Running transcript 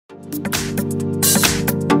XIAOMI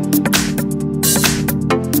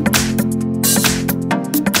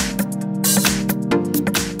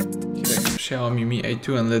Mi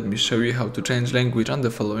A2 and let me show you how to change language on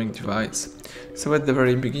the following device. So at the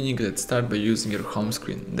very beginning, let's start by using your home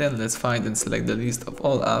screen. Then let's find and select the list of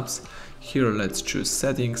all apps. Here let's choose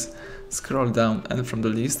settings, scroll down, and from the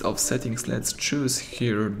list of settings let's choose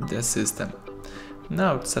here the system.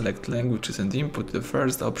 Now select languages and input the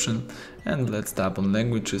first option, and let's tap on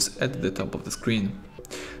languages at the top of the screen.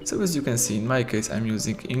 So as you can see, in my case I'm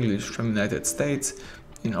using English from United States.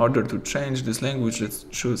 In order to change this language, let's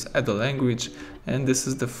choose Add a Language, and this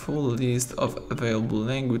is the full list of available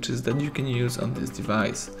languages that you can use on this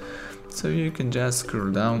device. So you can just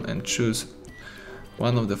scroll down and choose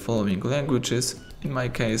one of the following languages. In my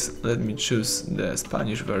case, let me choose the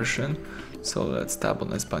Spanish version. So let's tap on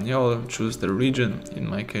Español, choose the region. In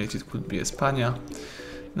my case it could be España.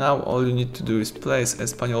 Now all you need to do is place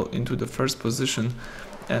Español into the first position,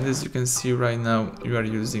 and as you can see right now you are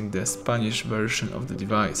using the Spanish version of the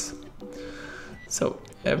device. So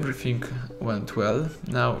everything went well.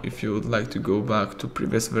 Now if you would like to go back to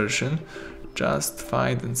previous version, just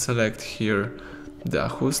find and select here the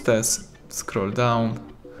ajustes, scroll down,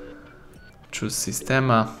 choose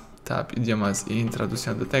Sistema, tap Idiomas y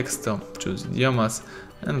Traducción de Texto, choose Idiomas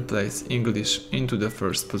and place English into the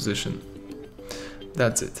first position.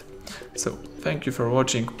 That's it. So thank you for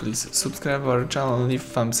watching, please subscribe our channel and leave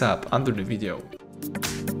thumbs up under the video.